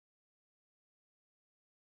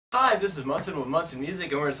Hi, this is Munson with Munson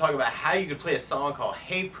Music, and we're going to talk about how you could play a song called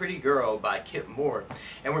Hey Pretty Girl by Kip Moore.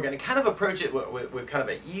 And we're going to kind of approach it with kind of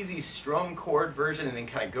an easy strum chord version and then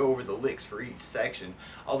kind of go over the licks for each section.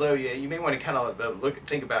 Although you may want to kind of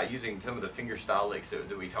think about using some of the fingerstyle licks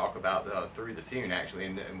that we talk about through the tune actually,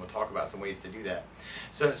 and we'll talk about some ways to do that.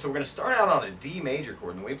 So we're going to start out on a D major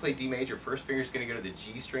chord. And when we play D major, first finger is going to go to the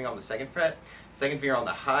G string on the second fret, second finger on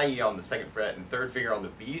the high E on the second fret, and third finger on the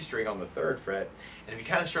B string on the third fret. And if you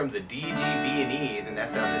kind of strum the D, G, B, and E, then that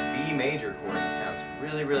sounds a D major chord. It sounds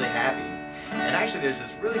really, really happy. And actually there's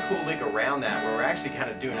this really cool lick around that where we're actually kind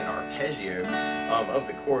of doing an arpeggio of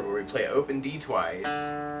the chord where we play open D twice,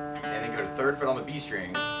 and then go to third fret on the B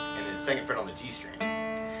string, and then second fret on the G string.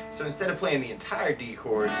 So instead of playing the entire D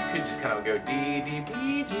chord, you could just kind of go D, D,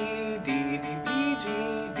 B, G, D, D, B,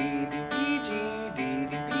 G, D, D, B, G, D,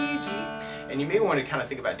 D, B, G. And you may want to kind of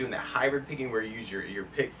think about doing that hybrid picking where you use your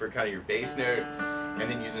pick for kind of your bass note, and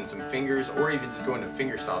then using some fingers, or even just going to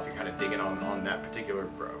fingerstyle if you're kind of digging on that particular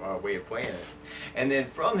way of playing it. And then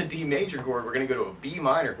from the D major chord, we're going to go to a B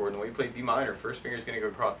minor chord. And when we play B minor, first finger is going to go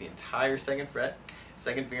across the entire second fret,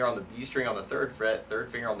 second finger on the B string on the third fret, third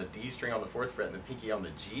finger on the D string on the fourth fret, and the pinky on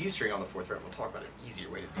the G string on the fourth fret. We'll talk about an easier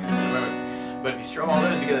way to do this in a moment. But if you strum all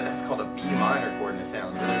those together, that's called a B minor chord, and it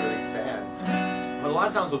sounds really, really sad. But a lot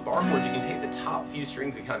of times with bar chords, you can take the top few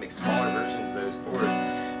strings and kind of make smaller versions of those chords.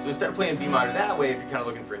 So instead of playing B minor that way, if you're kind of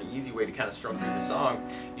looking for an easy way to kind of strum through the song,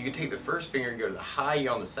 you can take the first finger and go to the high E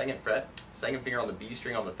on the second fret, second finger on the B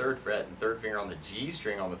string on the third fret, and third finger on the G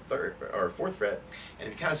string on the fourth fret. And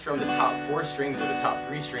if you kind of strum the top four strings or the top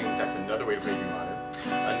three strings, that's another way to play B minor.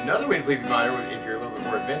 Another way to play B minor, if you're a little bit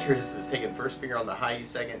more adventurous, is taking first finger on the high E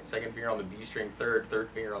second, second finger on the B string third, third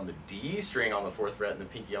finger on the D string on the fourth fret, and the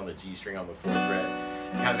pinky on the G string on the fourth fret.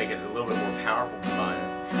 Kind of make it a little bit more powerful B minor.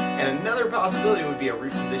 And another possibility would be a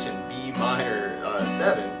reposition B minor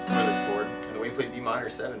 7 for this chord. And the way you play B minor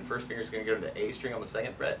 7, first finger is going to go to the A string on the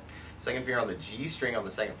second fret, second finger on the G string on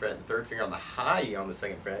the second fret, and third finger on the high E on the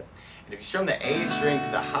second fret. And if you strum the A string to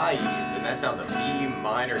the high E, then that sounds a B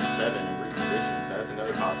minor 7 in reposition. So that's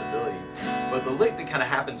another possibility. But the lick that kind of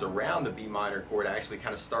happens around the B minor chord actually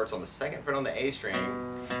kind of starts on the second fret on the A string,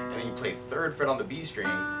 and then you play third fret on the B string,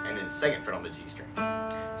 and then second fret on the G string.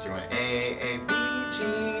 So you're going A, B, G,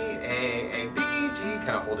 A, B, G, kind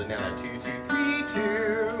of holding down that 2, 2, 3,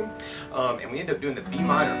 2. And we end up doing the B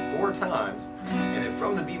minor 4 times. And then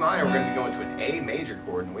from the B minor, we're going to be going to an A major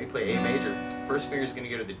chord. And when we play A major, first finger is going to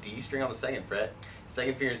go to the D string on the second fret,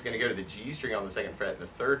 second finger is going to go to the G string on the second fret, and the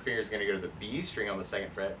third finger is going to go to the B string on the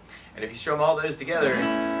second fret. And if you strum all those together,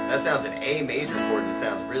 that sounds an A major chord, and it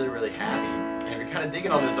sounds really, really happy. And if you're kind of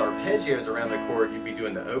digging on those arpeggios around the chord, you'd be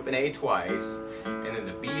doing the open A twice, and then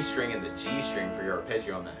the B string and the G string for your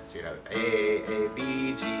arpeggio on that. So you know A,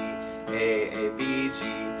 B, G, A, B, G,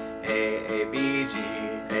 A, B, G,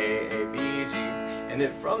 A, B, G. And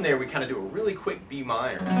then from there, we kind of do a really quick B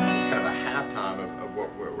minor. It's kind of a halftime of what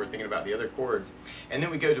we're thinking about the other chords. And then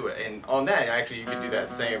we go to it, and on that, actually, you could do that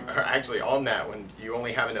same, or actually on that, when you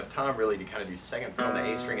only have enough time really to kind of do second fret on the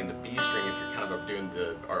A string and the B string if you're kind of doing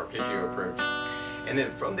the arpeggio approach. And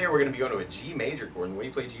then from there, we're going to be going to a G major chord. And when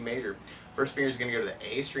you play G major, first finger is going to go to the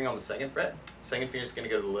A string on the second fret, second finger is going to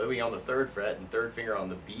go to the low E on the third fret, and third finger on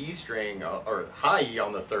the B string, or high E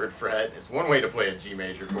on the third fret. It's one way to play a G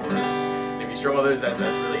major chord. And if you strum all those, that's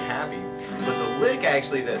really happy. But the lick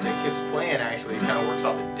actually that Kip's playing actually kind of works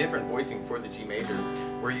off a different voicing for the G major,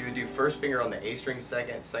 where you would do first finger on the A string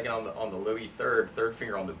second, second on the low E third, third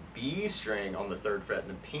finger on the B string on the third fret, and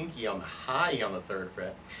the pinky on the high E on the third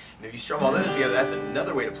fret. And if you strum all those together, that's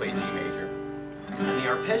another way to play G major. And the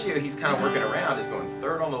arpeggio he's kind of working around is going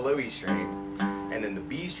third on the low E string, and then the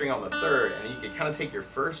B string on the third, and then you could kind of take your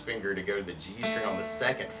first finger to go to the G string on the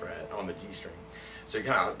second fret on the G string. So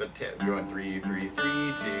you're kind of going 3, 3, 3, 2,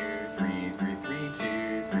 3, 3, 3,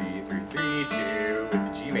 2, 3, 3, 3, 2 with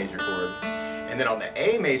the G major chord. And then on the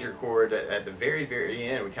A major chord, at the very, very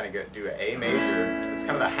end, we kind of do an A major. It's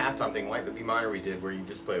kind of a halftime thing like the B minor we did, where you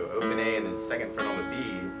just play open A and then second fret on the B.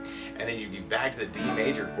 And then you'd be back to the D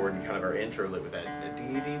major chord and kind of our intro lit with that D,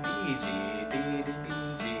 D, B, G, D, D, B,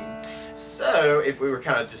 G. So if we were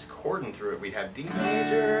kind of just chording through it, we'd have D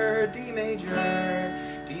major, D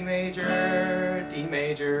major, D major, D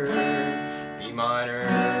major, B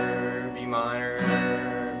minor, B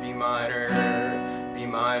minor, B minor, B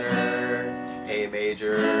minor, A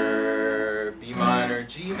major, B minor,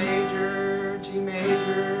 G major, G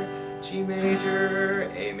major, G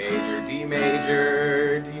major, A major, D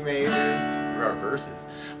major, D major, through our verses.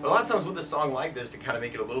 But a lot of times with a song like this, to kind of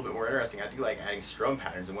make it a little bit more interesting, I do like adding strum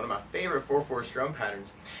patterns. And one of my favorite 4/4 strum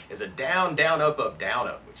patterns is a down, down, up, up, down,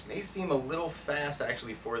 up, which may seem a little fast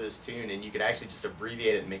actually for this tune, and you could actually just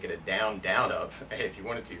abbreviate it and make it a down, down, up if you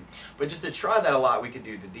wanted to. But just to try that a lot, we could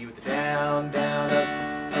do the D with the down, down,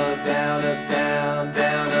 up, down, up, down,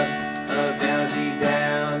 down, up, down, D,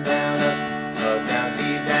 down, down, up, down, D,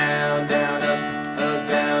 down, down, up,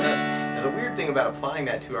 down, up. Now the weird thing about applying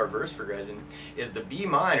that to our verse progression is the B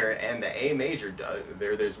minor and the A major,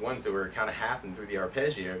 there's ones that were kind of halving through the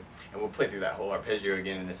arpeggio, and we'll play through that whole arpeggio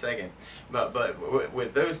again in a second. But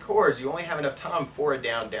with those chords, you only have enough time for a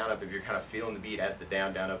down, down, up if you're kind of feeling the beat as the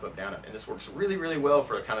down, down, up, down, up. And this works really, really well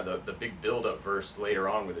for kind of the big build-up verse later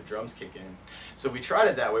on where the drums kick in. So if we tried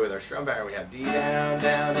it that way with our strum pattern, we have D down,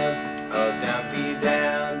 down, up, down, D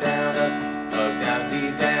down, down, up, down,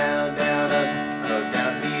 D down, down, up,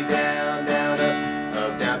 down, D down, down,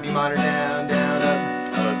 up, down, B minor down, down,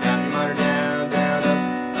 up, down, B minor down, down,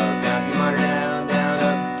 up, down, B minor down, down,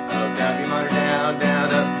 up, down, B minor down, down,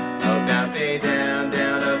 up, down, A down,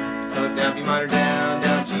 down, up, down, B minor down,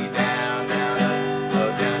 down, G down, down,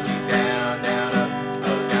 up, down, G down, down,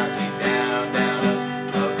 up, down, G down, down,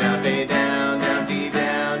 up, down, A down, down, D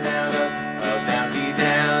down, down, up, down, D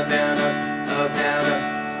down, down, down,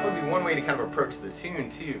 up. So that would be one way to kind of approach the tune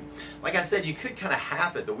too. Like I said, you could kind of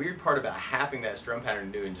half it. The weird part about halving that strum pattern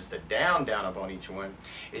and doing just a down, down, up on each one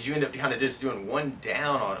is you end up kind of just doing one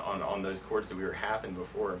down on those chords that we were halving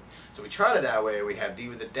before. So we tried it that way. We'd have D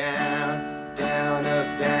with a down, down,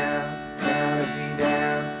 up, down, down, up, D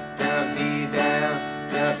down, down, D down,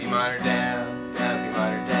 down, B minor down, down, B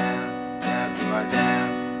minor down, down, B minor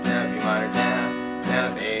down, down, B minor down,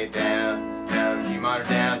 down, A down, down, B minor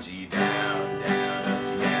down, G down, down, up,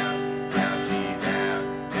 G down, down, G down,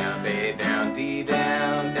 down, A down, D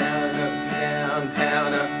down, down, up, D down,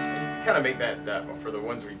 down, up. And you can kind of make that for the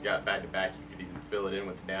ones we've got back to back, you could even fill it in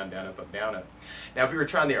with the down, down, up, down, up. Now if we were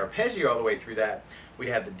trying the arpeggio all the way through that, we'd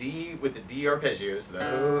have the D with the D arpeggio, so the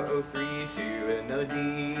O, 3, 2, and another D,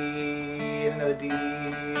 and another D,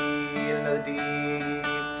 and another D,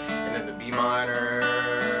 and then the B minor,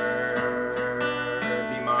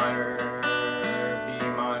 B minor, B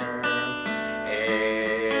minor, A,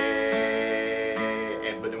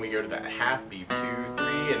 but then we go to that half beat, 2, 3,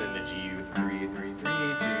 and then the G with 3, 3, 3, 2,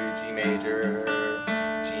 G major,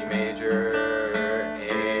 G major, A,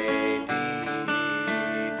 D, D,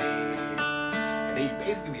 and then you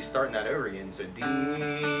basically be starting that over again. So D, D,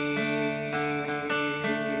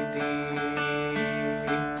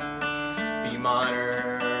 B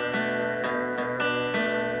minor,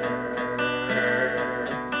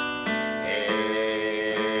 A,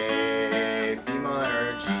 B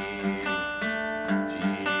minor, G, G,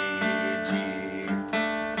 G,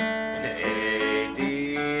 A, D,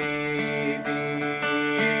 D,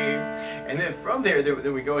 and then from there,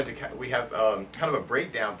 then we go into, we have kind of a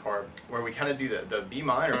breakdown part where we kind of do the B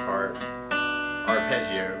minor part,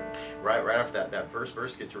 arpeggio, right after that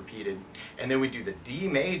verse gets repeated, and then we do the D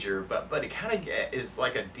major, but it kind of is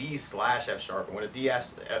like a D slash F sharp, and what a D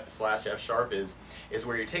slash F sharp is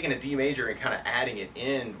where you're taking a D major and kind of adding it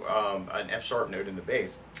in an F sharp note in the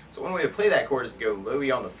bass. So one way to play that chord is to go low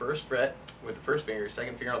E on the first fret with the first finger,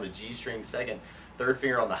 second finger on the G string second, third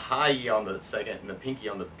finger on the high E on the second, and the pinky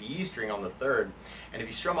on the B string on the third. And if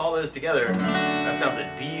you strum all those together, that sounds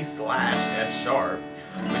a D slash F sharp,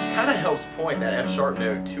 which kind of helps point that F sharp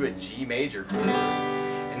note to a G major chord.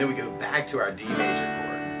 And then we go back to our D major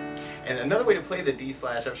chord. And another way to play the D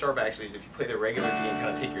slash F sharp actually is if you play the regular D and kind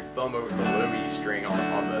of take your thumb over the low E string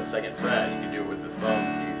on the second fret. You can do it with the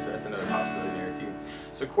thumb too, so that's another possibility there too.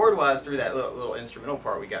 So chord wise, through that little instrumental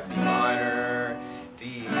part, we got B minor,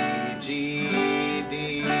 D, G,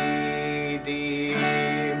 D, D,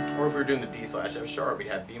 or if we were doing the D slash F sharp, we'd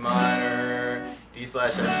have B minor, D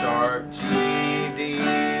slash F sharp, G, D,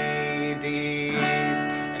 D,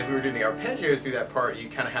 and if we were doing the arpeggios through that part, you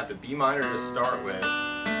kind of have the B minor to start with,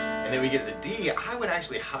 and then we get the D. I would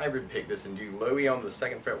actually hybrid pick this and do low E on the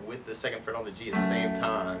second fret with the second fret on the G at the same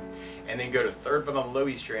time, and then go to third fret on the low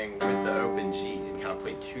E string with the open G and kind of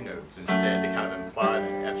play two notes instead to kind of imply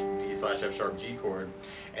the D slash F sharp G chord,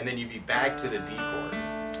 and then you'd be back to the D chord.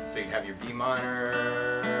 So you'd have your B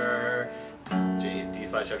minor, D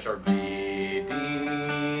slash F sharp, G, D,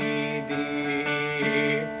 D,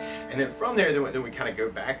 and then from there, then we kind of go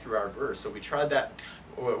back through our verse. So we tried that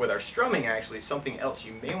with our strumming actually. Something else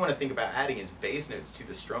you may want to think about adding is bass notes to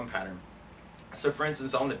the strum pattern. So for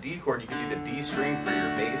instance, on the D chord, you can do the D string for your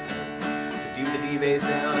bass note. So D with the D bass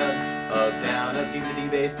down, up, down, up, D with the D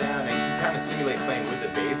bass down, and you can kind of simulate playing with the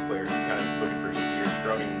bass player, kind of looking for easier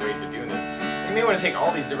strumming ways of doing this. you may want to take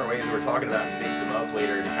all these different ways we're talking about and mix them up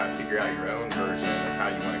later to kind of figure out your own version of how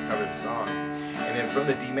you want to cover the song. And then from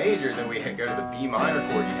the D major, then we go to the B minor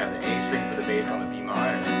chord. You'd have the A string for the bass on the B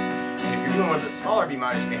minor. And if you're doing one of the smaller B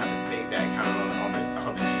minors, you may have to fade that kind of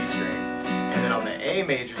on the G string. And then on the A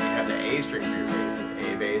major, you'd have the A string for your bass. So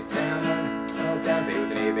A bass down, up, down, B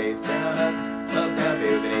with an A bass down, up, down, B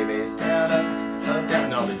with an A bass down, up, down.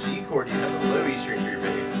 And on the G chord, you have the low E string for your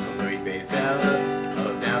bass. So low E bass down,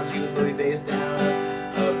 up, down, G with low E bass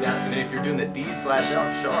down, up, down. And then if you're doing the D slash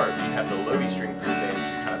F sharp, you have the low E string for your bass.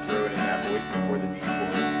 You kind of throw it in that voice before the D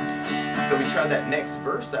chord. So we tried that next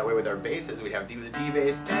verse that way with our basses. We'd have D with a D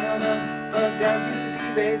bass down, up, down, D with the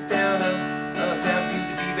D bass down, up, down, B with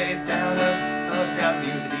the D bass down, up, down,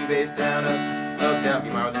 B with the D bass down, up, down, B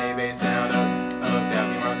minor with an A bass down, up,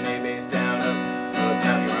 down, B minor with an A bass down, up,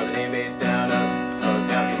 down, B minor with an A bass down, up,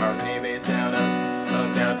 down, B minor with an A bass down,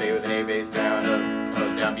 up, down, B with an A bass down,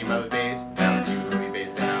 up, down, B minor with a bass down, G with a low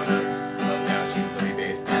bass down, up, down, G with a low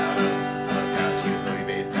bass down, up, down, G with a low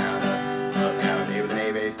bass down, up, down, A with an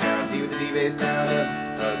A bass down, D with the D bass down,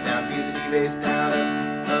 up, down, B with the D bass down,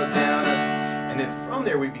 up, down, and then from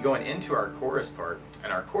there we'd be going into our chorus part,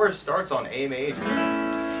 and our chorus starts on A major.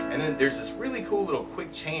 And then there's this really cool little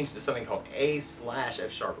quick change to something called A slash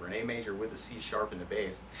F sharp, or an A major with a C sharp in the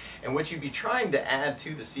bass. And what you'd be trying to add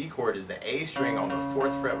to the C chord is the A string on the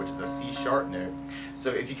 4th fret, which is a C sharp note. So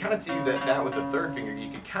if you kind of do that with the 3rd finger,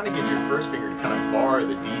 you could kind of get your 1st finger to kind of bar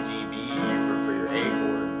the D, G, B for your A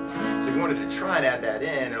chord. So if you wanted to try and add that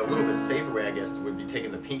in a little bit safer way, I guess, would be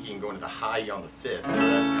taking the pinky and going to the high E on the 5th.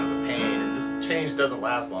 That's kind of a pain. And this change doesn't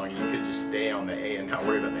last long. You could just stay on the A and not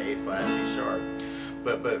worry about the A slash C sharp.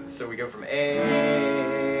 But so we go from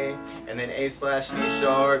A, and then A slash C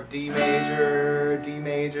sharp, D major,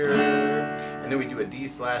 and then we do a D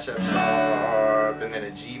slash F sharp, and then a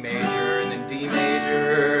G major, and then D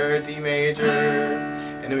major,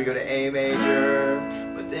 and then we go to A major,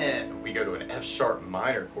 but then we go to an F sharp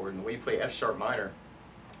minor chord, and the way you play F sharp minor,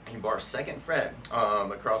 you bar 2nd fret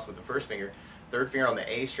across with the 1st finger, 3rd finger on the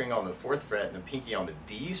A string on the 4th fret, and the pinky on the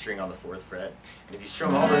D string on the 4th fret. And if you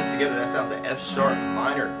strum all those together, that sounds like F sharp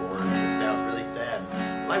minor chord, which sounds really sad.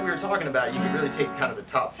 Like we were talking about, you could really take kind of the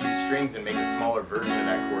top few strings and make a smaller version of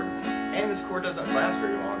that chord. And this chord doesn't last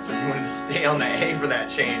very long, so if you wanted to stay on the A for that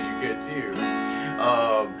change, you could too.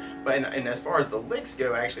 And as far as the licks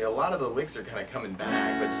go, actually, a lot of the licks are kind of coming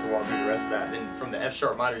back, but just to walk through the rest of that, then from the F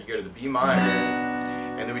sharp minor, you go to the B minor,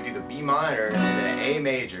 and then we do the B minor, and then an A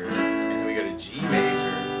major, and then we go to G major,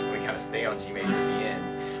 and we kind of stay on G major at the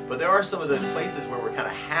end. But there are some of those places where we're kind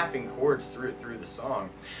of halving chords through the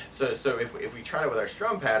song. So if we try it with our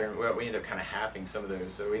strum pattern, we end up kind of halving some of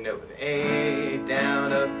those. So we note with A,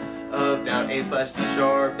 down, up, down, A slash C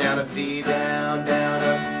sharp, down, up, D, down,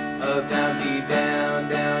 up, down, D, down,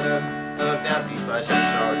 up, down, B slash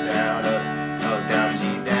F sharp, down, down, G,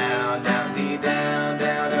 down, D, down,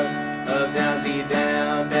 up, down, D,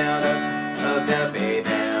 down, up, down, A,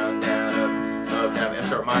 down, up, down, F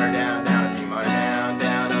sharp minor, down, B minor,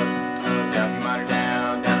 down, up, down, B minor,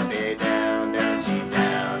 down, A, down, G,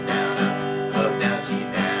 down, up, down, G,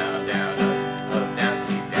 down, up, down, G,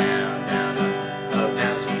 down, up,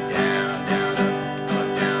 down, G, down, up,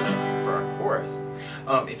 down, for our chorus.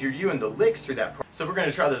 If you're doing the licks through that part, so if we're going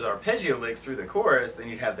to try those arpeggio licks through the chorus, then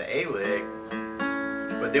you'd have the A lick.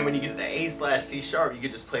 But then when you get to the A slash C sharp, you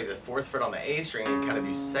could just play the 4th fret on the A string and kind of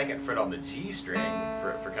do 2nd fret on the G string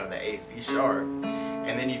for kind of the A C sharp.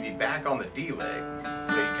 And then you'd be back on the D lick.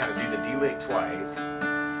 So you kind of do the D lick twice.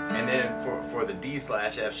 And then for the D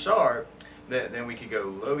slash F sharp, then we could go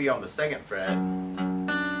low E on the 2nd fret, and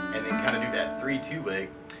then kind of do that 3-2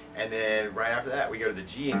 lick. And then right after that, we go to the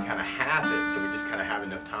G and kind of half it. So we just kind of have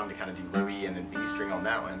enough time to kind of do low E and then B string on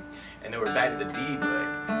that one. And then we're back to the D lick.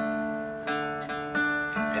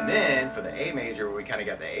 And then for the A major, where we kind of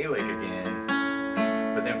got the A lick again,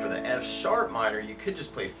 but then for the F sharp minor, you could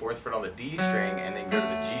just play 4th fret on the D string and then go to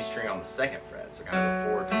the G string on the 2nd fret, so kind of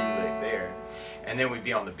a 4-2 lick there. And then we'd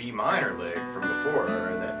be on the B minor lick from before,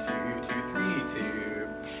 that 2-2-3-2.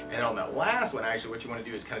 And on that last one, actually, what you want to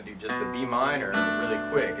do is kind of do just the B minor really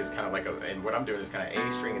quick. It's kind of like and what I'm doing is kind of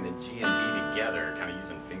A string and then G and B together, kind of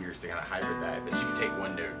using fingers to kind of hybrid that. But you can take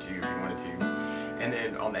one note too if you wanted to. And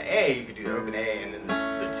then on the A, you could do the open A and then the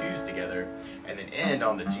 2s together, and then end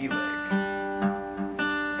on the G lick.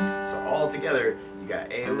 So all together, you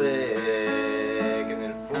got A lick, and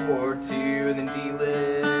then 4-2, and then D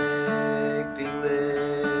lick,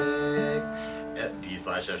 D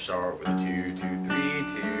slash F sharp with a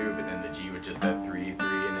 2-2-3-2, but then the G with just that 3-3,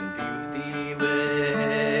 and then D with the D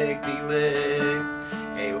lick,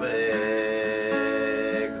 A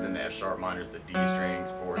lick, but then the F sharp minor. minor's the D strings,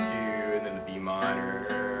 4-2, and then the B minor,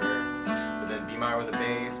 but then B minor with a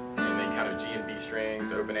bass, and then kind of G and B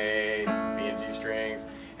strings, open A, B and G strings,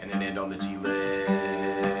 and then end on the G lick.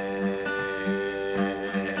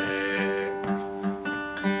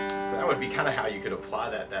 So that would be kind of how you could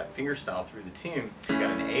apply that finger style through the tune. You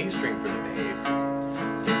got an A string for the bass,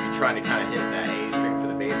 so you'd be trying to kind of hit that A string for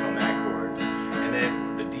the bass on that chord, and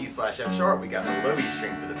then the D/F sharp, we got the low E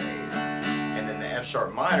string for the bass, and then the F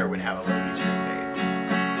sharp minor would have a low E string bass. So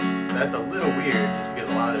that's a little weird, just because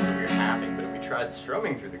a lot of those are weird halving, but if we tried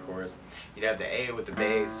strumming through the chorus, you'd have the A with the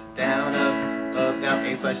bass, down, up, down,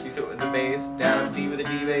 A/D with the bass, down, up, D with the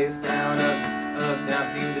D bass, down, up,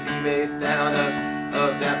 down, D with the D bass, down,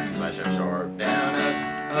 up, down, D/F sharp, down,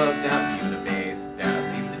 down, G with the bass, down,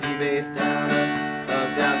 D with the D bass, down,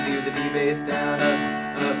 down, D with the D bass, down,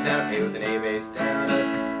 down, A with an A bass, down,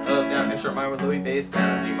 down, F sharp minor with low E bass,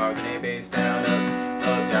 down, D minor with an A bass, down,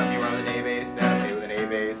 down, B minor with an A bass, down, A with an A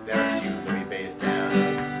bass, down, G with low E bass, down,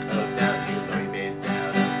 down, G with low E bass,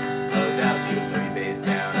 down, down, G with low E bass,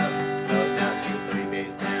 down, down, G with low E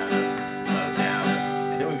bass, down, down.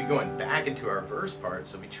 And then we'd be going back into our verse part,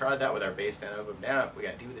 so we tried that with our bass, down, up, down, up. We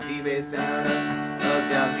got D with the D bass, down,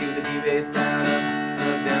 down, D with the D bass, down,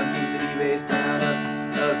 down, D with the D bass, down,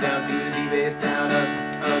 down, D with the D bass, down,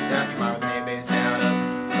 down, B minor with an A bass, down,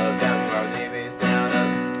 down, B minor with an A bass, down,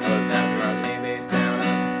 down, B minor with an A bass, down,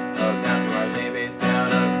 down, B minor with an A bass, down,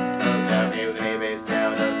 down, A with an A bass,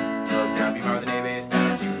 down, down, B minor with an A bass,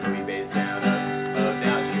 down, G with low E bass, down,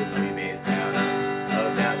 down, G with low E bass, down,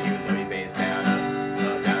 down, G with low E bass, down,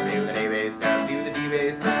 down, A with an A bass, down, D with the D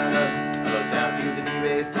bass, down, down, D with the D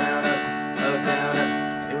bass, down, down,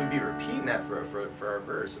 and then we'd be repeating that for our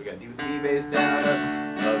verse. So we got D with the D bass, down,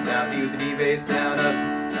 down, D with the D bass, down,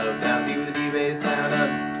 down, D with the D bass, down,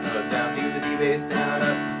 down, D with the D bass, down,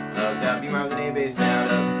 down, B minor with an A bass, down,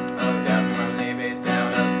 down, B minor with an A bass,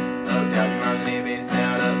 down, down, B minor with an A bass, down,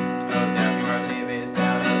 down, B minor with an A bass,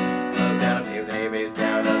 down, down, A with an A bass,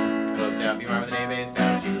 down, down, B minor with an A bass,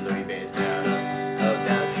 down, G with low E bass, down,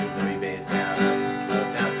 down, G with low E bass, down,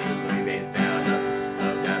 down, G with low E bass, down,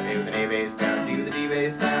 down, A with an A bass, down, D with the D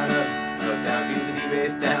bass, down, down, D with the D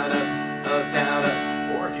bass, down, down.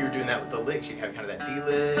 Or if you were doing that with the licks, you'd have kind of that D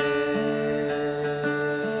licks,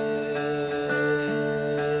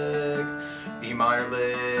 B minor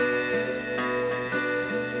licks,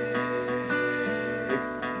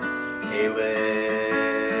 A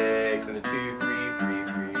licks, and the 2, 3, 3,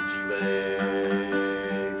 3, G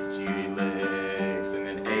licks, and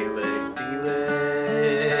then A lick, D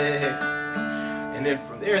licks. And then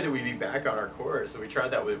from there, we'd be back on our chorus. So we tried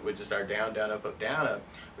that with just our down, down, up, down, up.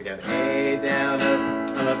 We'd have A, down,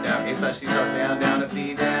 up, down, A/D sharp, down, down, up,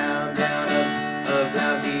 D, down, down, up,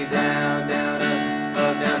 down, D, down, down,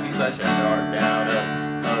 up, down, B/F sharp, down,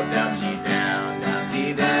 down, G, down, down,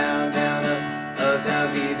 D, down, down,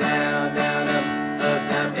 down, D, down, down,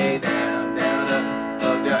 down, A, down,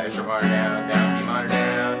 down, down, F sharp minor, down, down, B minor,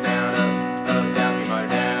 down, down, down, B minor,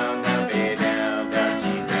 down, down, A, down, down, G,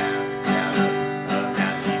 down, down,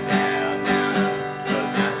 down, G, down, down,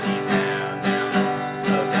 down, G, down, down,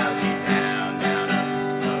 down, G, down, down,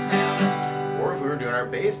 down. Or if we were doing our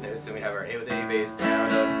bass notes, then we'd have our A with an A bass, down,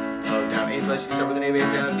 down, A/D sharp with an A bass,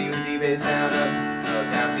 down, D with the D bass, down,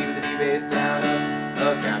 down, D with the D bass, down,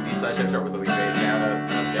 down, D/F sharp with low E bass, down,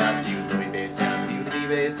 down, G with low E bass, down, D with the D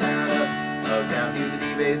bass, down, down, D with the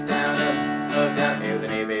D bass, down, down, A with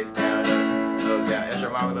an A bass, down, down, F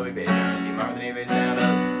sharp minor with low E bass, down, B minor with an A bass, down,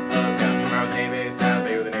 down, B minor with an A bass, down, A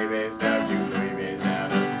with an A bass, down, G with low E bass, down,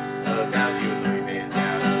 down, G with low E bass,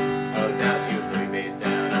 down, down, G with low E bass,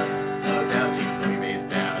 down, down, G with low E bass,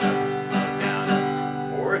 down, down.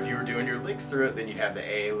 Or if you were doing your licks through it, then you'd have the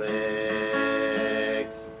A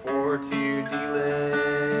licks, 4-2, D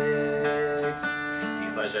licks,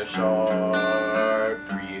 D/F sharp,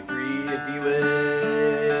 3-3 to D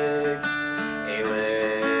licks, A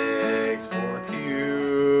licks,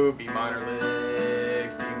 4-2, B minor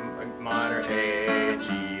licks, B minor, A, G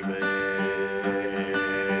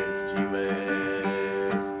licks, G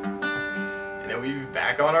licks. And then we'd be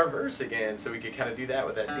back on our verse again, so we could kind of do that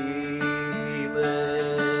with that D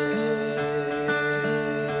licks,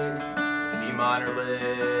 B minor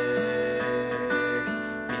licks,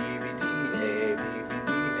 B, B, D, A, B, B,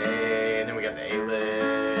 D, A, and then we got the A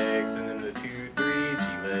licks, and then the 2, 3, G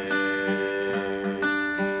licks,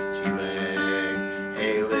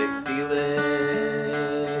 A licks, D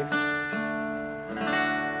licks.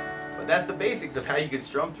 But that's the basics of how you could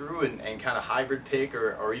strum through and kind of hybrid pick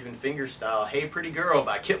or even finger style Hey Pretty Girl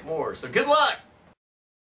by Kip Moore. So good luck!